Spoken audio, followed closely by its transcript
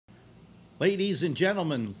Ladies and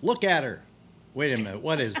gentlemen, look at her. Wait a minute.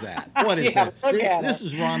 What is that? What is Yeah, that? look at This her.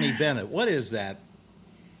 is Ronni Bennett. What is that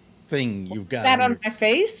thing you've Is got that on on your... my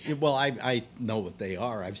face? Well, I know what they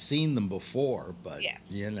are. I've seen them before, but, Yes.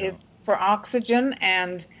 you know. It's for oxygen,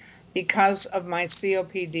 and because of my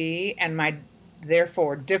COPD and my,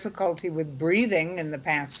 therefore, difficulty with breathing in the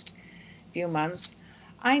past few months,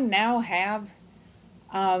 I now have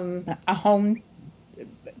a home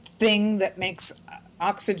thing that makes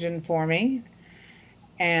oxygen for me,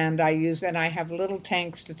 and I have little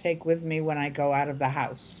tanks to take with me when I go out of the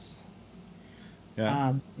house. Yeah.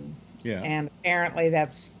 Um, Yeah. and apparently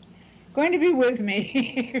that's going to be with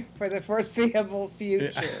me for the foreseeable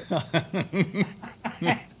future.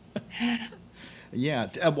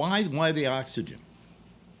 Yeah. Why the oxygen?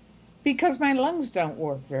 Because my lungs don't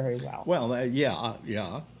work very well. Well, yeah,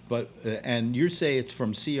 yeah. But and you say it's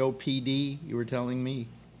from COPD. You were telling me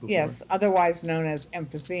before. Yes, otherwise known as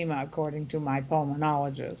emphysema, according to my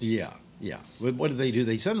pulmonologist. Yeah, yeah. What do?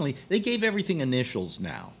 They gave everything initials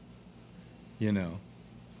now. You know.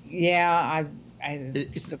 Yeah,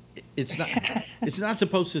 It's not it's not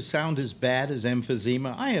supposed to sound as bad as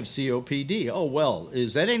emphysema. I have COPD. Oh well,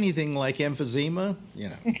 is that anything like emphysema? You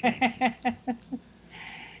know.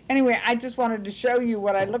 Anyway, I just wanted to show you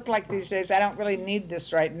what I look like these days. I don't really need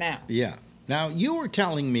this right now. Yeah. Now you were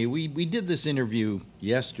telling me we did this interview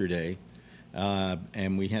yesterday,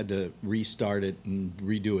 and we had to restart it and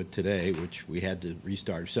redo it today, which we had to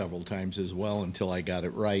restart several times as well until I got it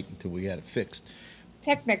right, until we had it fixed.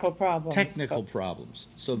 Technical problems. Technical folks. problems.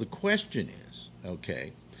 So the question is,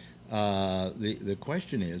 okay, the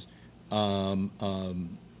question is,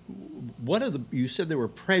 what are the? You said there were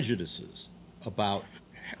prejudices about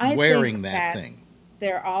I wearing think that thing.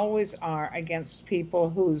 There always are against people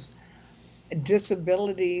whose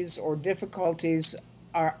disabilities or difficulties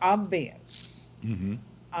are obvious.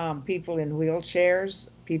 Mm-hmm. People in wheelchairs,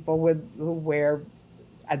 people who wear.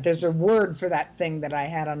 There's a word for that thing that I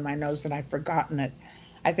had on my nose and I've forgotten it.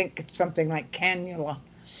 I think it's something like cannula,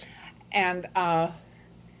 and I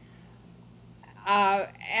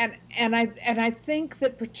think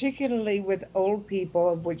that particularly with old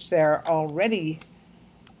people, of which there are already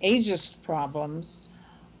ageist problems,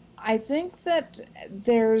 I think that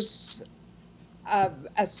there's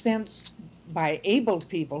a sense by abled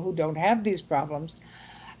people who don't have these problems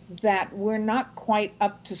that we're not quite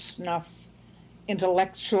up to snuff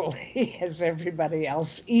intellectually as everybody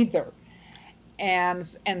else either. And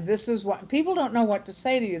this is what people don't know what to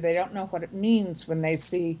say to you. They don't know what it means when they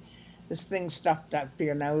see this thing stuffed up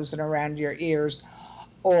your nose and around your ears,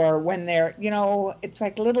 or when they're, it's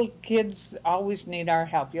like little kids always need our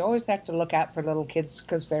help. You always have to look out for little kids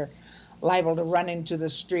because they're liable to run into the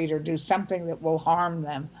street or do something that will harm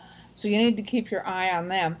them. So you need to keep your eye on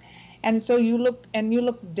them. And so you look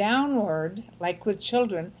downward, like with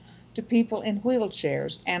children, to people in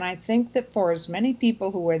wheelchairs. And I think that for as many people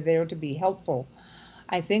who are there to be helpful,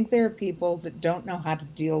 I think there are people that don't know how to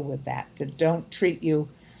deal with that don't treat you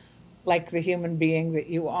like the human being that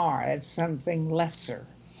you are, as something lesser.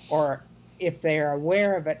 Or if they're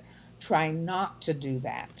aware of it, try not to do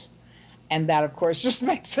that. And that, of course, just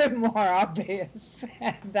makes it more obvious.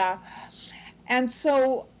 And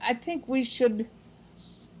so I think we should,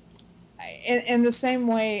 in the same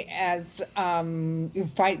way as you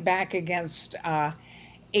fight back against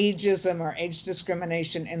ageism or age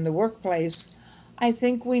discrimination in the workplace, I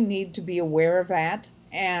think we need to be aware of that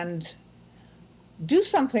and do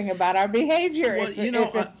something about our behavior if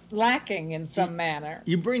it's lacking in some manner.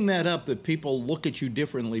 You bring that up, that people look at you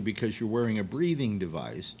differently because you're wearing a breathing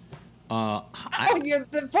device. What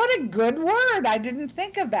a good word. I didn't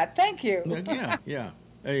think of that. Thank you. Yeah.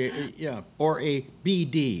 Or a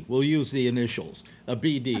BD. We'll use the initials. A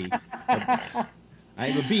BD. I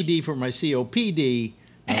have a BD for my COPD,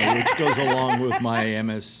 which goes along with my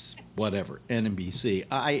MS whatever, NBC.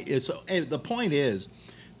 The point is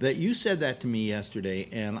that you said that to me yesterday,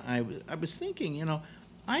 and I was thinking,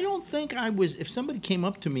 I don't think if somebody came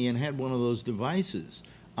up to me and had one of those devices,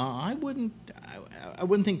 I wouldn't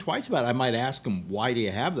think twice about it. I might ask them, why do you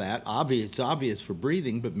have that? It's obvious for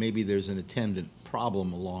breathing, but maybe there's an attendant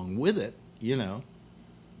problem along with it,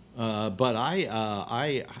 But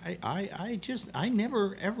I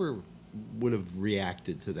never ever would have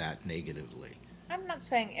reacted to that negatively. I'm not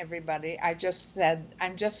saying everybody. I'm just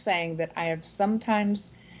saying that I have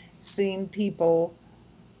sometimes seen people.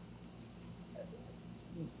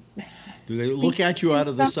 Do they look at you out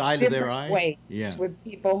of the side of their eye? Ways with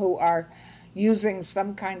people who are using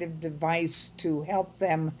some kind of device to help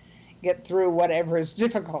them get through whatever is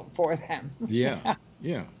difficult for them. Yeah.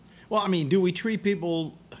 Well, I mean, do we treat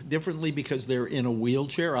people differently because they're in a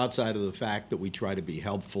wheelchair outside of the fact that we try to be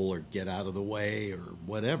helpful or get out of the way or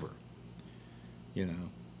whatever? You know.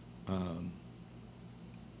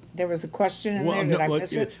 There was a question in there. Did I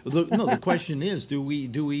miss it? No, the question is, do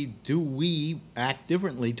we act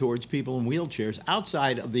differently towards people in wheelchairs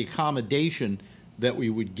outside of the accommodation that we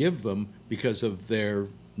would give them because of their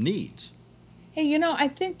needs? Hey, you know, I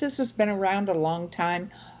think this has been around a long time.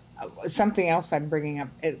 Something else I'm bringing up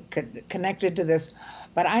connected to this,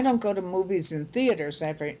 but I don't go to movies in theaters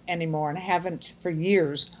anymore, and I haven't for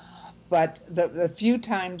years. But the few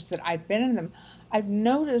times that I've been in them, I've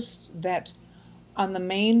noticed that on the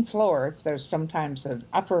main floor, if there's sometimes an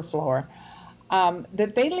upper floor,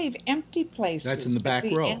 that they leave empty places. That's in the back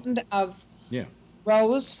at the row. End of Yeah.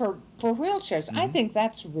 rows for wheelchairs. I think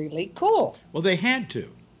that's really cool. Well, they had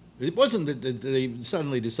to. It wasn't that they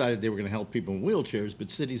suddenly decided they were going to help people in wheelchairs,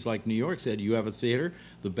 but cities like New York said, you have a theater,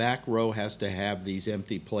 the back row has to have these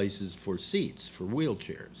empty places for seats, for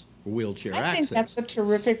wheelchairs, for wheelchair access. I think that's a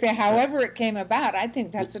terrific thing. However it came about, I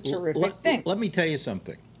think that's a terrific thing. Let me tell you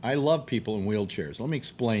something. I love people in wheelchairs. Let me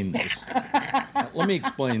explain this. Let me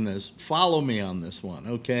explain this. Follow me on this one,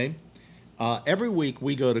 okay? Every week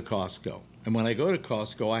we go to Costco. And when I go to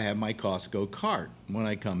Costco, I have my Costco card. When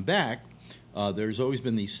I come back, there's always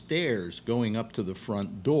been these stairs going up to the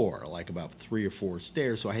front door, like about 3 or 4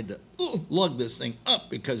 stairs. So I had to lug this thing up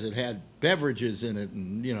because it had beverages in it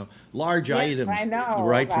and, you know, large items. I know.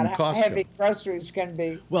 Right about from Costco. How heavy groceries can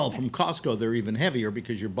be. Well, from Costco, they're even heavier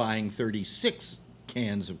because you're buying 36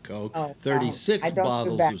 cans of Coke, 36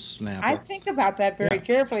 bottles of Snapper. I think about that very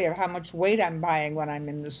carefully of how much weight I'm buying when I'm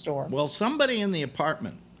in the store. Well, somebody in the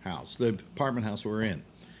apartment house we're in,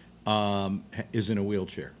 is in a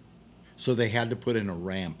wheelchair. So they had to put in a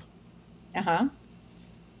ramp. Uh-huh.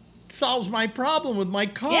 Solves my problem with my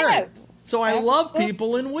card. Yes, so I love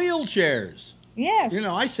people in wheelchairs. Yes. You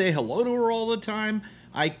know, I say hello to her all the time.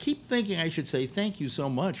 I keep thinking I should say thank you so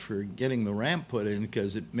much for getting the ramp put in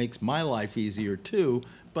because it makes my life easier too,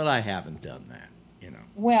 but I haven't done that, you know.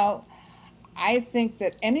 Well, I think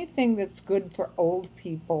that anything that's good for old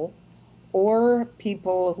people or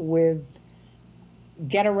people with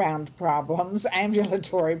get-around problems,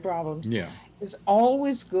 ambulatory problems, is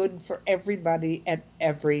always good for everybody at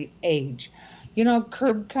every age. You know,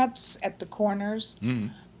 curb cuts at the corners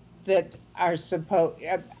that are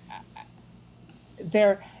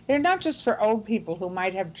they're not just for old people who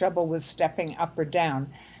might have trouble with stepping up or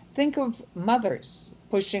down. Think of mothers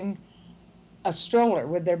pushing a stroller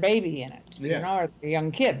with their baby in it, you know, or a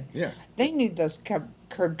young kid. Yeah. They need those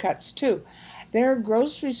curb cuts too. There are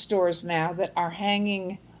grocery stores now that are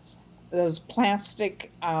hanging those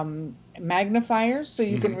plastic magnifiers so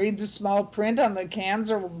you can read the small print on the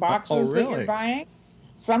cans or boxes that you're buying.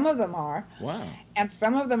 Some of them are. Wow. And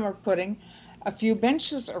some of them are putting a few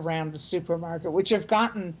benches around the supermarket, which have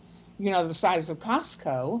gotten, you know, the size of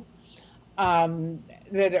Costco,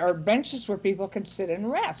 that are benches where people can sit and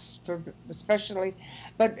rest, especially,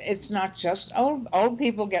 but it's not just old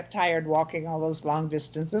people get tired walking all those long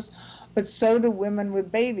distances, but so do women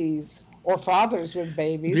with babies or fathers with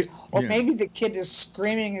babies, or maybe the kid is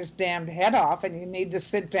screaming his damned head off and you need to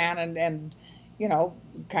sit down and you know,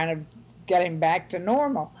 kind of get him back to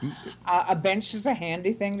normal. A bench is a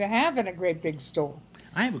handy thing to have in a great big store.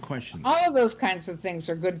 I have a question. All of those kinds of things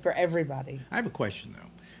are good for everybody. I have a question, though.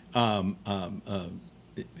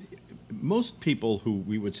 Most people who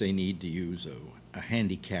we would say need to use a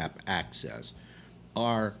handicap access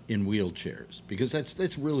are in wheelchairs because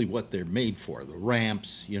that's really what they're made for. The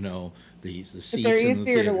ramps, you know, the seats. But they're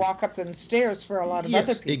easier to walk up the stairs for a lot of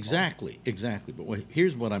other people. Exactly. But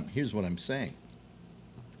here's what I'm saying.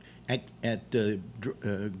 At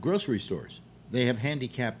grocery stores, they have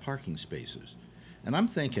handicapped parking spaces, and I'm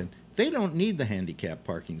thinking they don't need the handicapped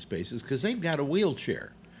parking spaces because they've got a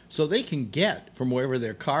wheelchair, so they can get from wherever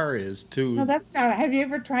their car is to. No, that's not. Have you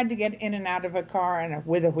ever tried to get in and out of a car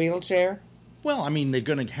with a wheelchair? Well, I mean, they're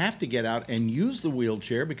going to have to get out and use the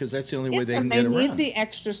wheelchair because that's the only way they can get around. They need the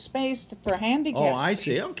extra space for handicap. Oh, I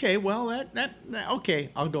see. Okay, well,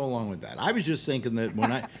 okay, I'll go along with that. I was just thinking that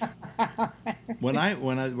when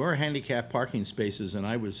we're handicapped parking spaces and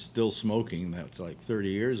I was still smoking, that's like 30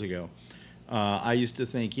 years ago. I used to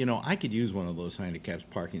think, you know, I could use one of those handicapped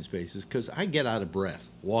parking spaces because I get out of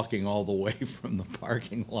breath walking all the way from the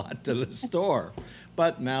parking lot to the store.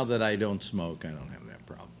 But now that I don't smoke, I don't have that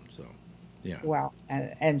problem. So. Yeah. Well,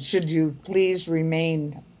 and should you please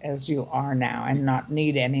remain as you are now and not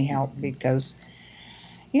need any help because,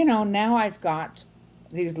 you know, now I've got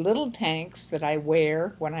these little tanks that I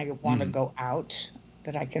wear when I want to go out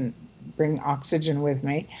that I can bring oxygen with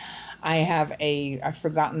me. I have I've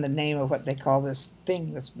forgotten the name of what they call this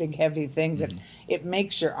thing, this big heavy thing that it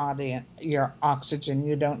makes your oxygen.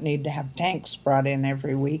 You don't need to have tanks brought in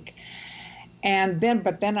every week.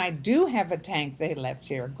 But then I do have a tank they left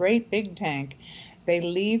here, a great big tank. They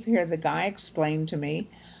leave here. The guy explained to me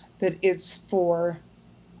that it's for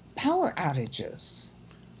power outages.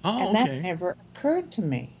 Oh, and okay. that never occurred to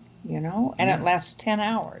me, and it lasts 10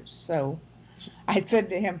 hours. So I said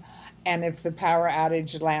to him, and if the power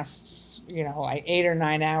outage lasts, like 8 or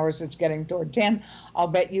 9 hours, it's getting toward 10, I'll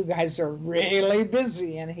bet you guys are really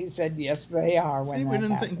busy. And he said, yes, they are when that we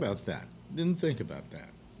didn't happens. think about that. Didn't think about that.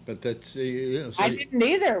 But that's, so I didn't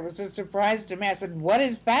either. It was a surprise to me. I said, what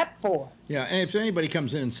is that for? Yeah, and if anybody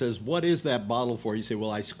comes in and says, what is that bottle for? You say, well,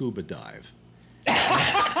 I scuba dive.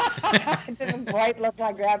 It doesn't quite look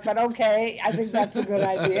like that, but okay. I think that's a good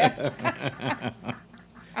idea.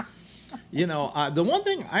 The one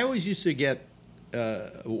thing I always used to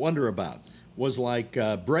wonder about was like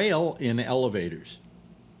Braille in elevators.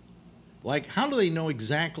 Like, how do they know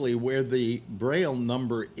exactly where the Braille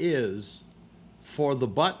number is for the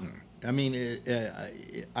button? I mean,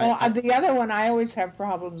 the other one I always have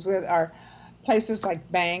problems with are places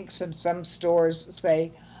like banks and some stores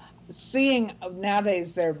say, seeing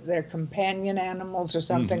nowadays they're companion animals or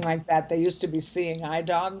something like that. They used to be seeing eye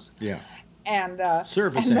dogs. Yeah. And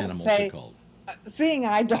service animals they're called. Seeing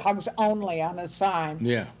eye dogs only on a sign.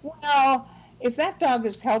 Yeah. Well, if that dog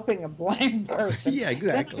is helping a blind person, yeah,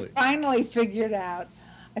 exactly. Then I finally figured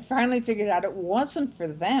out it wasn't for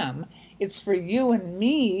them. It's for you and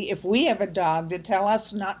me if we have a dog to tell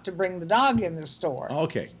us not to bring the dog in the store.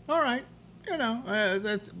 Okay. All right.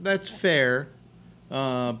 That's fair.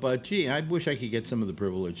 But gee, I wish I could get some of the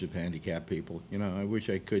privilege of handicapped people. I wish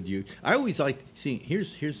I could use. I always like seeing.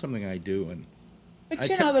 Here's something I do, but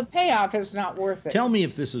the payoff is not worth it. Tell me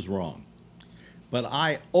if this is wrong, but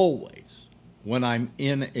I always, when I'm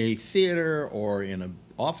in a theater or in an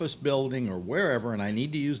office building or wherever, and I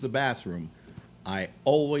need to use the bathroom, I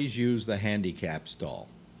always use the handicap stall.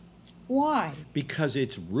 Why? Because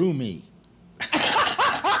it's roomy.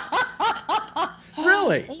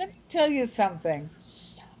 Really? Let me tell you something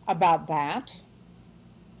about that.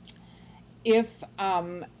 If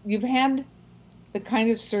you've had the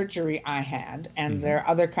kind of surgery I had, and there are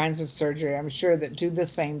other kinds of surgery, I'm sure, that do the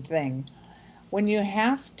same thing, when you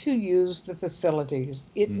have to use the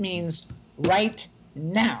facilities, it means right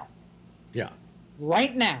now. Yeah.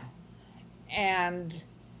 Right now. And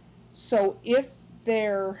so if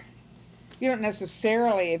you don't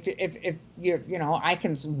necessarily, if you're, I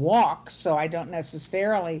can walk, so I don't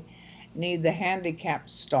necessarily need the handicap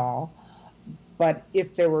stall. But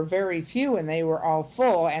if there were very few and they were all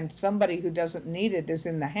full, and somebody who doesn't need it is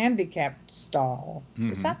in the handicapped stall,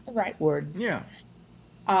 is that the right word? Yeah.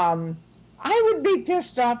 I would be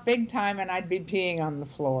pissed off big time, and I'd be peeing on the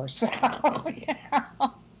floor. So, yeah.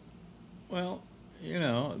 Well,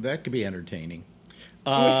 that could be entertaining.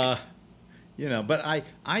 But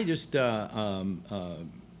I just so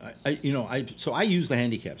I use the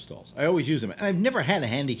handicap stalls. I always use them. And I've never had a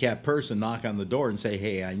handicapped person knock on the door and say,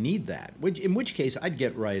 "Hey, I need that." In which case I'd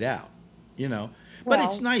get right out. But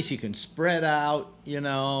it's nice. You can spread out.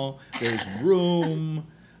 There's room.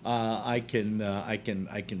 I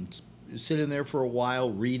can sit in there for a while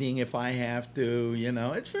reading if I have to.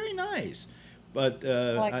 It's very nice. But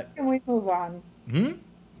can we move on? Hmm?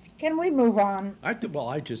 Can we move on?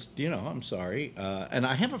 I'm sorry. And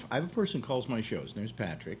I have a person who calls my shows. His name's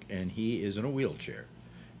Patrick, and he is in a wheelchair.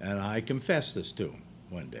 And I confessed this to him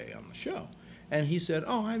one day on the show. And he said,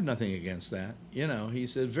 "Oh, I have nothing against that." He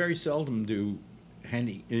said, very seldom do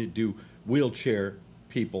wheelchair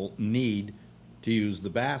people need to use the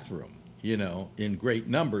bathroom, in great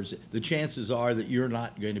numbers. The chances are that you're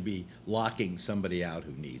not going to be locking somebody out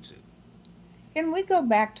who needs it. Can we go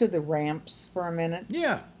back to the ramps for a minute?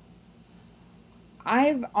 Yeah.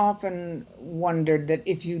 I've often wondered that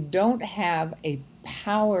if you don't have a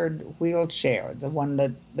powered wheelchair, the one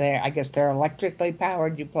that I guess they're electrically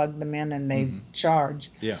powered, you plug them in and they charge.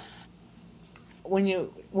 Yeah. When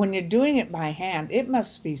you're doing it by hand, it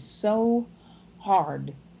must be so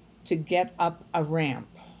hard to get up a ramp.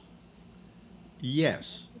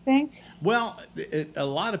 Yes. You think? Well, a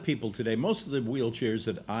lot of people today, most of the wheelchairs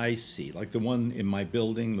that I see, like the one in my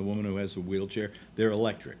building, the woman who has a wheelchair, they're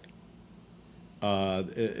electric.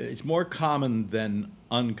 It's more common than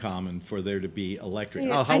uncommon for there to be electric.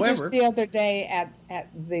 Yeah, however, just the other day at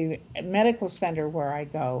the medical center where I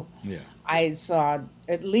go, I saw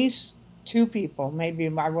at least two people. Maybe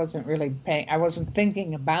I wasn't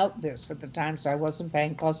thinking about this at the time, so I wasn't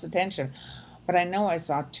paying close attention. But I know I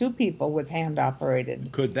saw two people with hand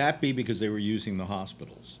operated. Could that be because they were using the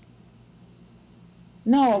hospitals?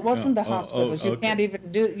 No, it wasn't the Oh, hospitals. You okay. can't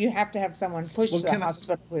even do. You have to have someone push Well, the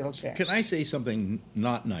hospital wheelchairs. can I say something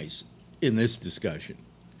not nice in this discussion?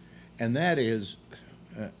 And that is,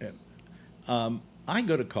 I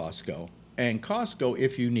go to Costco, and Costco,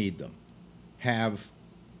 if you need them, have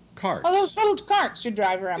carts. Oh, those little carts you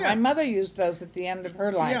drive around. Yeah. My mother used those at the end of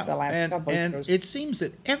her life Yeah, the last couple of and years. it seems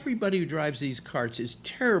that everybody who drives these carts is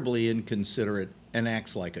terribly inconsiderate and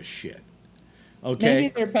acts like a shit. Okay. Maybe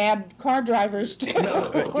they're bad car drivers too.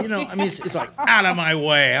 No, you know, I mean, it's like, out of my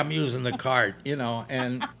way, I'm using the cart, you know,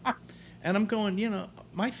 and I'm going, you know,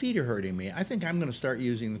 my feet are hurting me. I think I'm going to start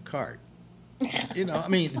using the cart. You know, I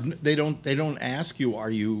mean, they don't ask you,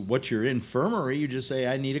 what's your infirmary? You just say,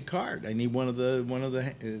 I need a cart. I need one of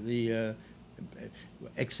the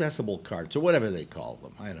accessible carts or whatever they call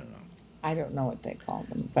them. I don't know. I don't know what they call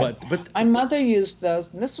them, but But my mother used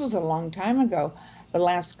those, and this was a long time ago. The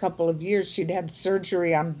last couple of years, she'd had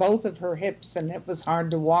surgery on both of her hips, and it was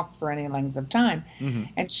hard to walk for any length of time. Mm-hmm.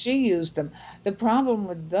 And she used them. The problem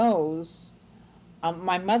with those,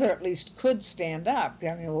 my mother at least could stand up.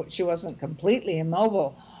 I mean, she wasn't completely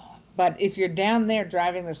immobile. But if you're down there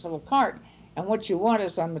driving this little cart, and what you want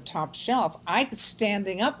is on the top shelf,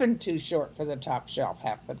 standing up and too short for the top shelf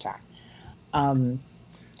half the time.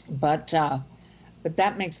 But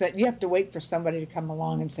that makes that you have to wait for somebody to come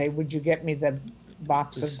along and say, "Would you get me the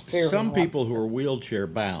box of cereal?" Some people who are wheelchair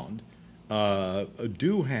bound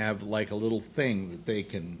do have like a little thing that they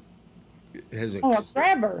can. Has a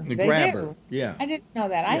grabber. A they grabber, do. yeah. I didn't know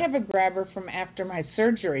that. Yeah. I have a grabber from after my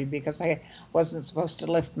surgery because I wasn't supposed to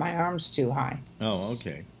lift my arms too high. Oh,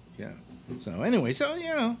 okay, yeah. So anyway,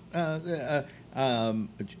 you know,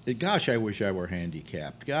 gosh, I wish I were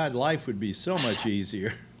handicapped. God, life would be so much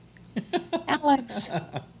easier. Alex.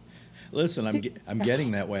 Listen, I'm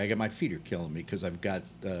getting that way. I got my feet are killing me because I've got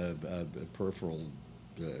a peripheral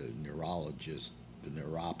neuropathy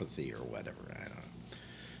or whatever. I don't know.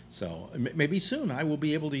 So maybe soon I will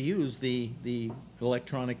be able to use the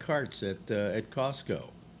electronic carts at Costco,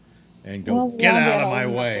 and go, Well, get we'll out get of my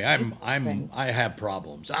old way. enough to I have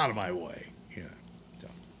problems. Out of my way. Yeah. So.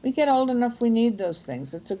 We get old enough, we need those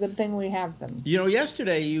things. It's a good thing we have them. You know,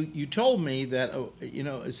 yesterday you told me that you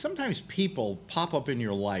know, sometimes people pop up in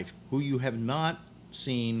your life who you have not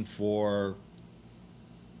seen for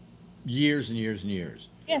years and years and years.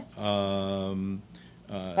 Yes.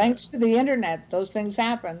 Thanks to the internet, those things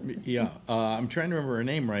happen. Yeah, I'm trying to remember her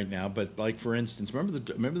name right now, but like for instance,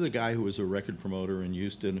 remember the guy who was a record promoter in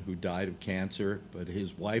Houston who died of cancer, but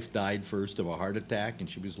his wife died first of a heart attack, and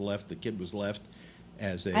the kid was left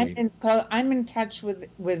as a. I'm in touch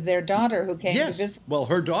with their daughter who came to visit. Well,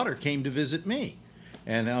 her daughter came to visit me,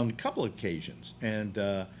 and on a couple of occasions, and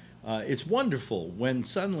it's wonderful when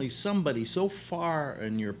suddenly somebody so far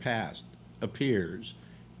in your past appears.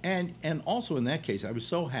 And also in that case, I was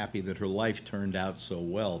so happy that her life turned out so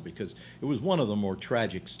well, because it was one of the more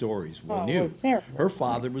tragic stories we knew. It was terrible. Her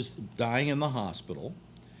father was dying in the hospital,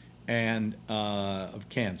 and of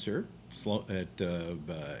cancer at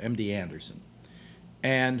MD Anderson,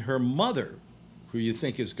 and her mother, who you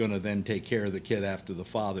think is going to then take care of the kid after the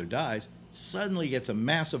father dies, suddenly gets a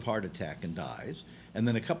massive heart attack and dies, and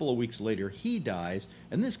then a couple of weeks later he dies,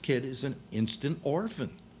 and this kid is an instant orphan.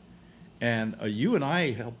 And you and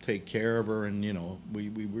I helped take care of her, and you know we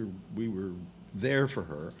were there for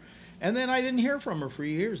her. And then I didn't hear from her for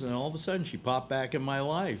years, and then all of a sudden she popped back in my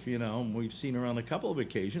life. You know, and we've seen her on a couple of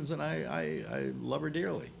occasions, and I love her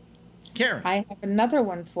dearly. Karen. I have another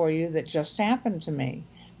one for you that just happened to me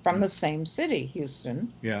from the same city,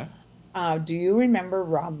 Houston. Yeah. Do you remember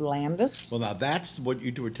Rob Landis? Well, now that's what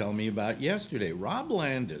you were telling me about yesterday. Rob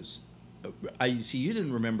Landis. I see you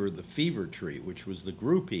didn't remember the Fever Tree, which was the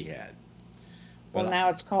group he had. Well, now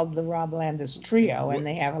it's called the Rob Landis Trio, and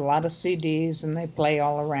they have a lot of CDs, and they play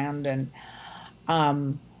all around. And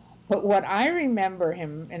but what I remember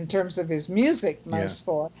him in terms of his music most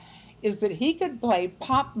for is that he could play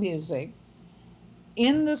pop music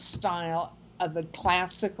in the style of the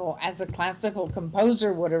classical, as a classical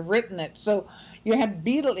composer would have written it. So you had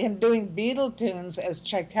him doing Beatle tunes as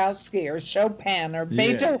Tchaikovsky or Chopin or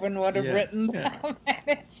Beethoven would have written them. And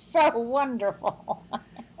it's so wonderful.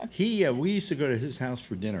 We used to go to his house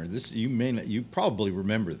for dinner. You probably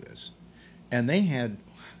remember this. And they had,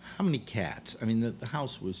 how many cats? I mean, the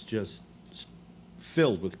house was just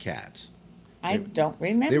filled with cats. I don't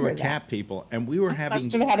remember They were that. cat people, and we were having.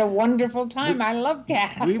 Must have had a wonderful time. I love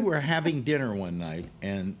cats. We were having dinner one night,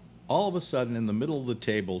 and all of a sudden, in the middle of the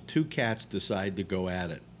table, two cats decide to go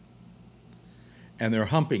at it, and they're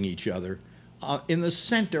humping each other in the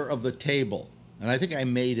center of the table. And I think I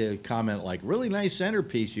made a comment like, "Really nice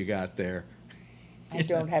centerpiece you got there." I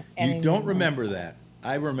don't have any. You don't remember that?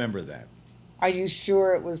 I remember that. Are you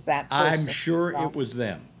sure it was that I'm person? sure it was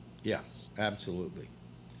them. Yeah, absolutely.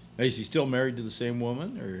 Is he still married to the same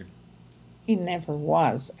woman, or? He never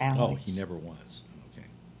was, Oh, he Alex. never was. Okay.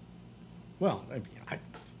 Well, I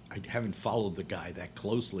haven't followed the guy that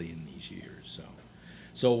closely in these years, so.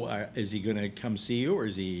 So, is he going to come see you, or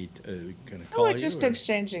is he going to Oh, call we're you? just Or?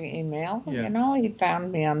 exchanging email. Yeah. He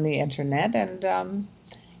found me on the internet, and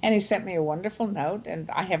he sent me a wonderful note,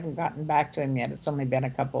 and I haven't gotten back to him yet. It's only been a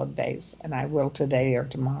couple of days, and I will today or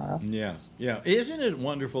tomorrow. Yeah, yeah. Isn't it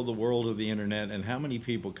wonderful, the world of the internet, and how many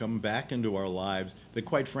people come back into our lives that,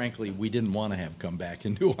 quite frankly, we didn't want to have come back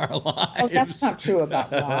into our lives? Oh, that's not true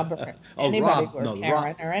about Rob or Oh, anybody, Rob, or no,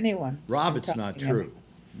 Karen or anyone. Rob, I'm it's not talking about. true.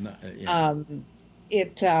 No, yeah.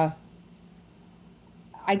 It. I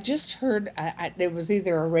just heard it was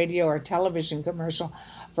either a radio or television commercial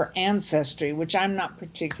for Ancestry, which I'm not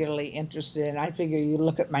particularly interested in. I figure you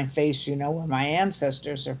look at my face, you know where my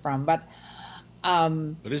ancestors are from. But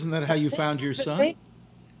Isn't that how you found your son?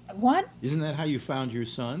 What? Isn't that how you found your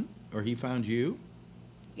son, or he found you?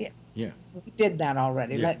 Yeah, Yeah. we did that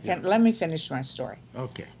already. Yeah, Let me finish my story.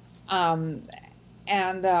 Okay. And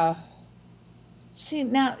see,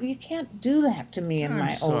 now you can't do that to me in I'm my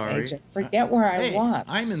old sorry. age. I forget where I was.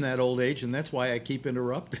 I'm in that old age, and that's why I keep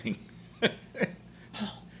interrupting.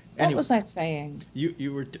 What was I saying?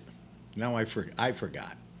 You were. Now I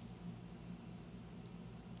forgot.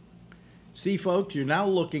 See, folks, you're now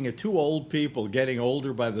looking at two old people getting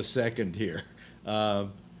older by the second here.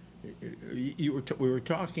 We were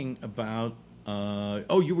talking about.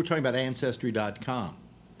 You were talking about Ancestry.com.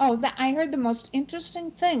 Oh, I heard the most interesting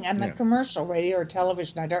thing on the commercial, radio or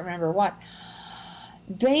television. I don't remember what.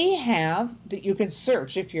 They have that you can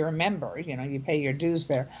search if you're a member. You pay your dues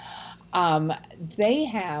there. They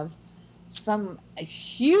have a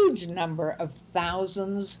huge number of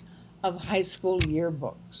thousands of high school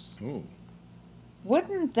yearbooks. Ooh.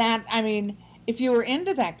 Wouldn't that, if you were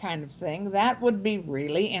into that kind of thing, that would be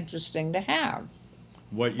really interesting to have.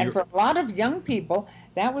 And for a lot of young people,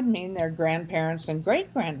 that would mean their grandparents and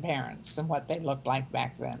great-grandparents and what they looked like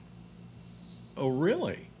back then. Oh,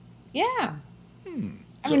 really? Yeah.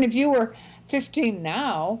 If you were 15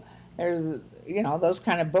 now, there's, those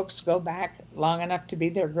kind of books go back long enough to be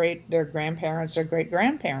their grandparents or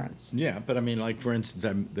great-grandparents. Yeah, but like, for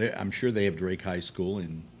instance, I'm sure they have Drake High School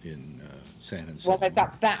in San Antonio. Well, they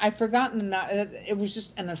got that. I've forgotten. It was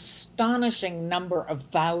just an astonishing number of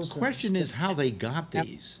thousands. The question is how they got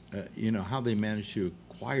these. How they managed to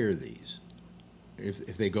acquire these,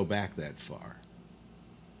 if they go back that far.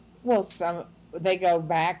 Well, they go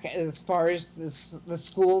back as far as the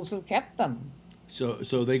schools have kept them.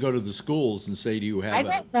 So they go to the schools and say, "Do you have?" I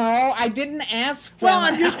don't know. I didn't ask them. Well,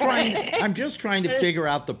 I'm just trying to figure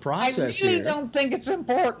out the process I really don't think it's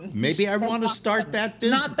important. Maybe I want to start that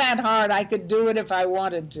business. It's not that hard. I could do it if I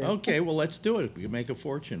wanted to. Okay, well, let's do it. We can make a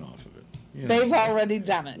fortune off of it. They've already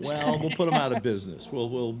done it. Well, we'll put them out of business.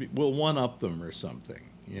 We'll one up them or something.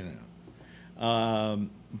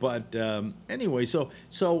 Anyway,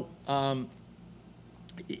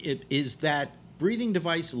 is that breathing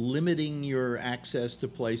device limiting your access to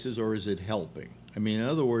places, or is it helping? In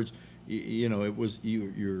other words, it was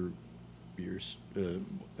your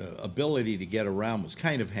ability to get around was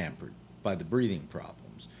kind of hampered by the breathing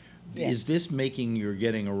problems. Yeah. Is this making your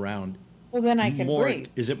getting around? Well, then I can breathe.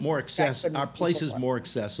 Is it more accessible? Are places more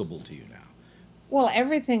accessible to you now? Well,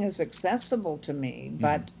 everything is accessible to me,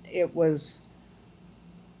 but it was.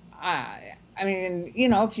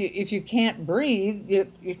 If you can't breathe,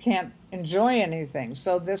 you can't enjoy anything.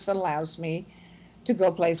 So this allows me to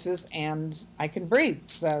go places and I can breathe.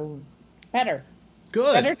 So better.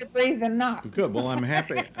 Good. Better to breathe than not. Good. Well, I'm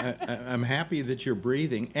happy. I'm happy that you're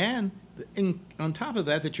breathing, and on top of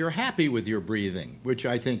that you're happy with your breathing, which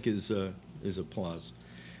I think is a plus.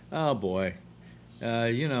 Oh boy.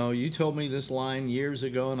 You told me this line years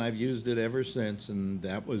ago, and I've used it ever since, and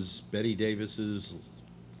that was Betty Davis's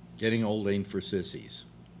 "Getting old ain't for sissies."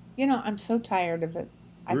 I'm so tired of it.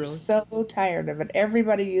 Really? I'm so tired of it.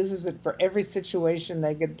 Everybody uses it for every situation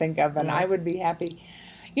they could think of, and I would be happy.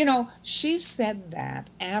 She said that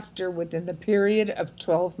within the period of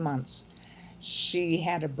 12 months, she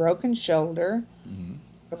had a broken shoulder,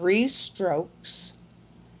 3 strokes,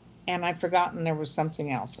 and I've forgotten there was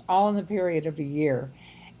something else, all in the period of a year.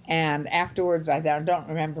 And afterwards, I don't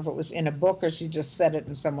remember if it was in a book or she just said it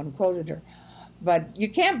and someone quoted her. But you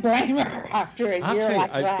can't blame her after a year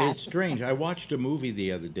like that. It's strange. I watched a movie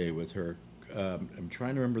the other day with her. I'm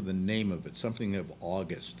trying to remember the name of it, something of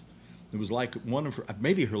August. It was like one of her,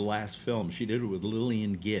 maybe her last film. She did it with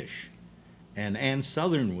Lillian Gish. And Ann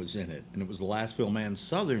Sothern was in it. And it was the last film Ann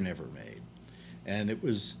Sothern ever made. and it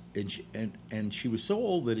was and she was so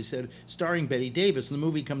old that he said, starring Betty Davis. And the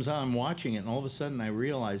movie comes on, I'm watching it, and all of a sudden I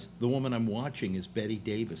realized the woman I'm watching is Betty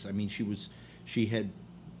Davis. I mean, she had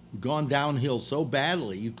gone downhill so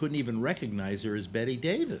badly you couldn't even recognize her as Betty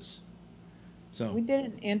Davis. So We did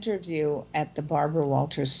an interview at the Barbara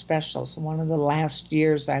Walters specials, one of the last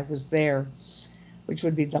years I was there, which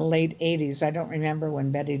would be the late 80s. I don't remember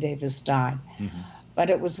when Betty Davis died. But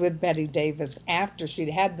it was with Betty Davis after she'd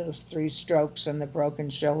had those 3 strokes and the broken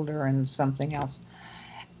shoulder and something else.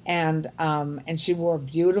 And she wore a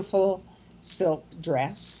beautiful silk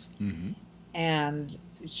dress. And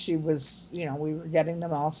she was, we were getting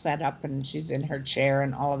them all set up, and she's in her chair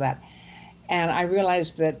and all of that. And I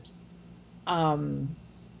realized that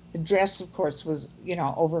the dress, of course, was,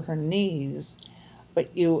 over her knees, but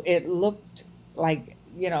it looked like,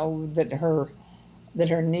 that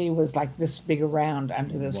her knee was like this big around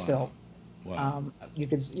under the silk. Wow. You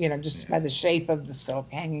could, just by the shape of the silk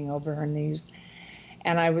hanging over her knees.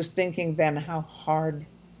 And I was thinking then how hard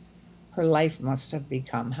her life must have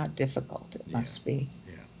become, how difficult it must be.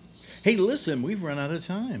 Yeah. Hey, listen, we've run out of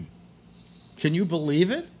time. Can you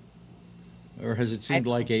believe it? Or has it seemed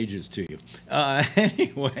like ages to you?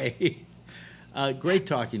 Anyway, great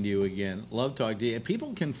talking to you again. Love talking to you.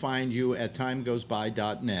 People can find you at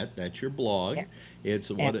timegoesby.net. That's your blog. Yes.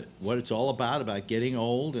 It's what it's all about getting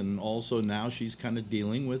old, and also now she's kind of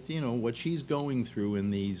dealing with, what she's going through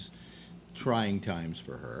in these trying times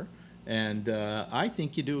for her. And I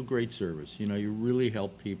think you do a great service. You really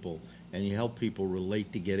help people, and you help people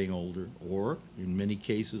relate to getting older, or in many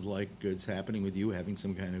cases, like it's happening with you, having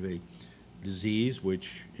some kind of a disease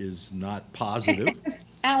which is not positive.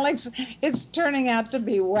 Alex, it's turning out to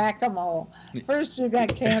be whack-a-mole. First you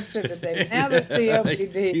got cancer today, now the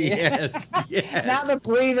COPD. Yes. Now the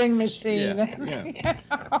breathing machine.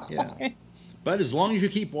 Yeah. But as long as you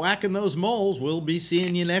keep whacking those moles, we'll be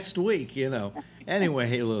seeing you next week, Anyway,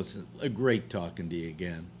 hey, listen, great talking to you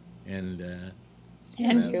again. And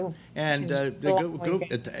you. And go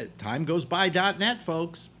at timegoesby.net,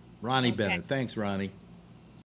 folks. Ronni Bennett. Thanks, Ronni.